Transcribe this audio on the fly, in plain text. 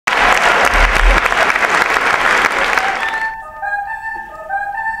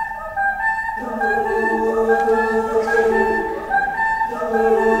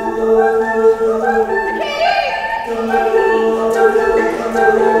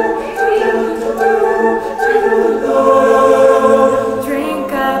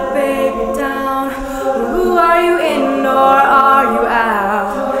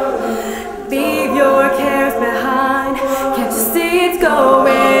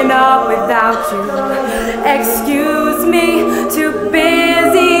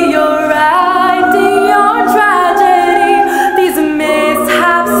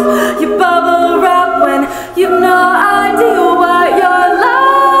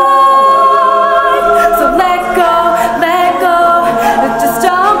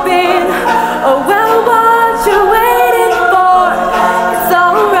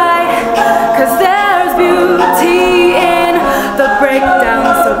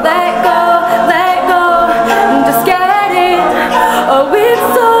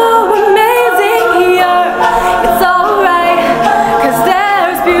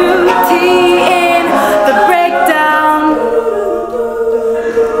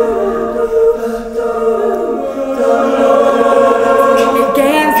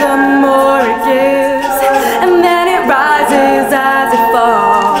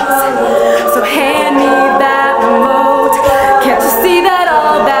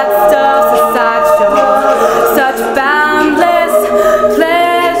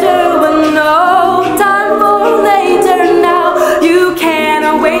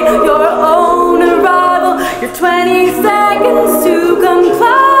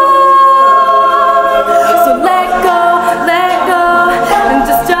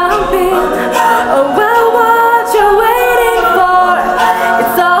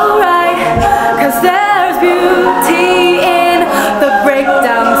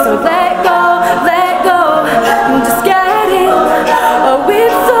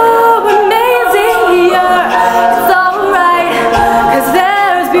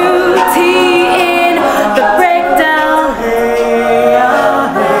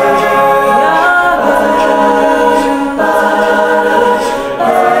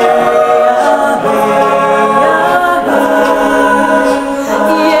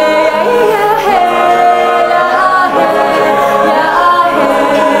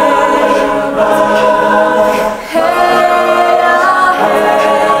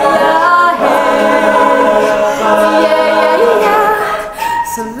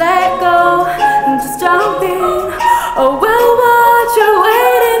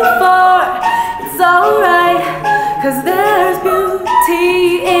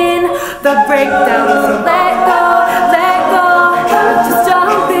the breakdown. So let go, just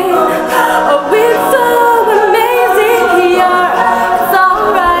jump in. Oh, it's so amazing here. It's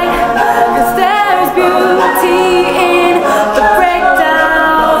alright, 'cause there's beauty in the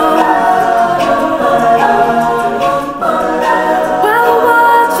breakdown. Well,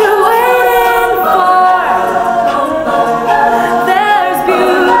 what you waiting for? There's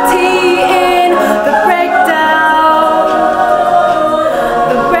beauty in the breakdown.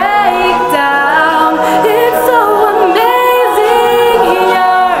 The breakdown, it's so amazing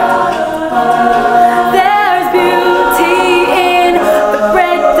here. There's beauty in the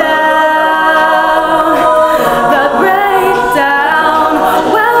breakdown. The breakdown,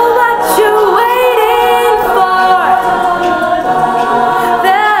 well, what you waiting for?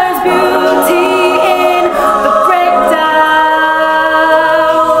 There's beauty in the breakdown.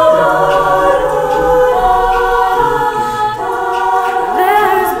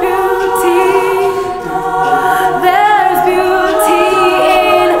 There's beauty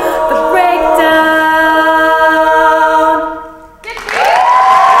in the breakdown.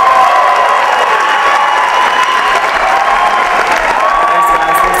 Thanks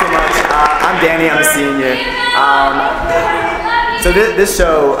guys, thanks so much. I'm Danny, I'm a senior. So this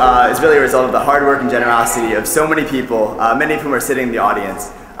show is really a result of the hard work and generosity of so many people, many of whom are sitting in the audience.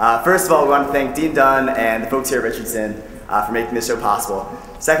 First of all, we want to thank Dean Dunn and the folks here at Richardson for making this show possible.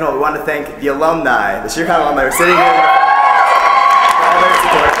 Second of all, we want to thank the alumni, the Shere alumni who are sitting here. For all their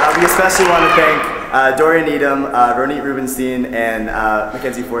support. We especially want to thank Dorian Needham, Ronit Rubinstein, and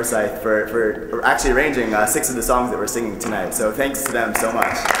Mackenzie Forsyth for actually arranging 6 of the songs that we're singing tonight. So thanks to them so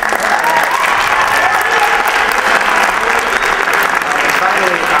much.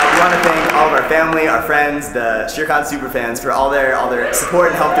 Finally, we want to thank all of our family, our friends, the ShereCon superfans for all their support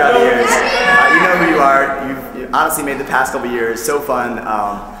and help throughout the years. You know who you are. You've honestly made the past couple years so fun.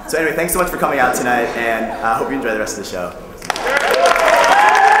 So anyway, thanks so much for coming out tonight, and I hope you enjoy the rest of the show.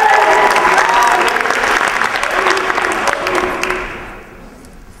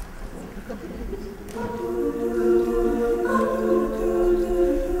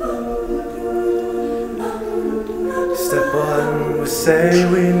 Step one, we say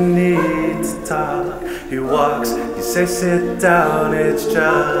we need to talk. He walks, you say sit down, it's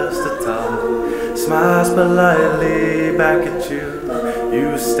just a talk. Smiles politely back at you.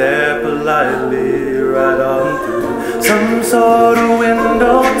 You stare politely right on through some sort of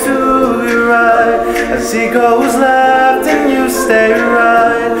window to your right. As he goes left and you stay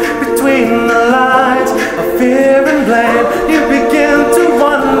right. Between the lines of fear and blame, you begin to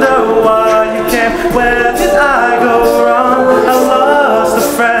wonder why you came. Where did I go wrong? I lost a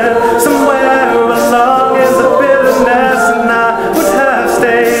friend somewhere along in the bitterness, and I would have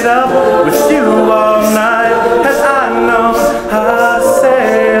stayed up with you all night had I known how to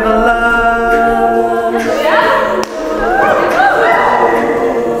save a life.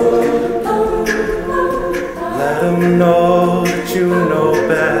 Let them know that you know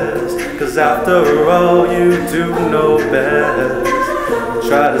best, 'cause after all you do know best.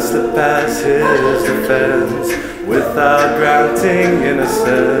 Try to slip past his defense without granting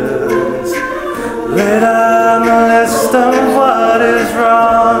innocence. Lay down the list of what is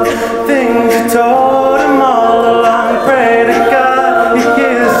wrong, things you told him all along. Pray to God he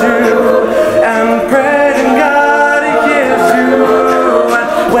hears you, and pray to God he hears you. And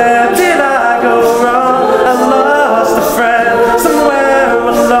where did I go wrong? I lost a friend somewhere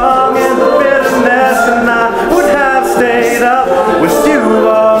along in the bitterness, and I would have stayed up with you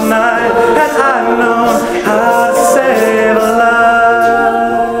all night had I known how to save a life.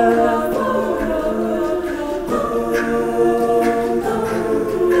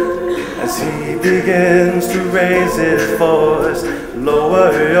 As he begins to raise his voice,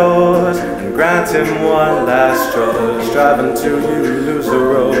 lower yours and grant him one last choice. Drive until you lose the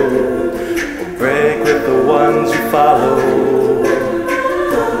road, or break with the ones you follow.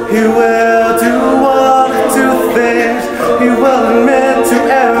 He will do one of two things. He will admit to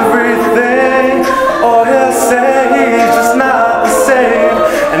everything, or he'll say he's just not the same,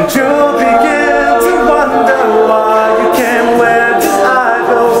 and you'll begin to wonder why you came. Where did I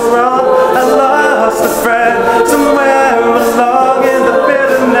go wrong? I lost a friend somewhere along in the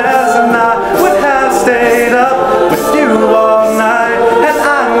bitterness, and I would have stayed up with you all night had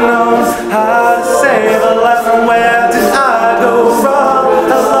I known how to save a life. And where did I go wrong?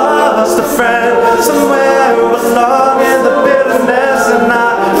 I lost a friend somewhere along in the bitterness, and I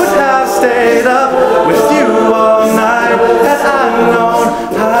would have stayed up with you all night had I known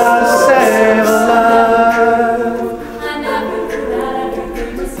how to save a life.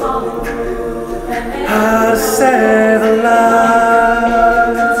 How to save a life.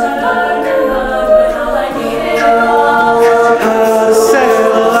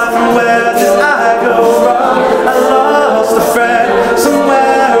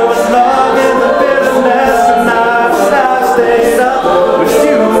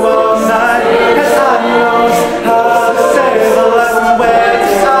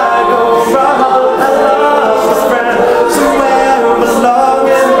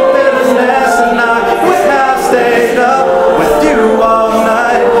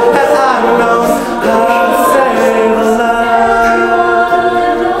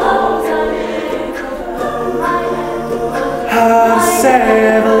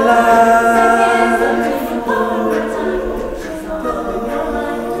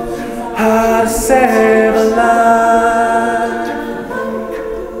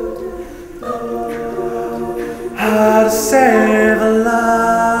 save a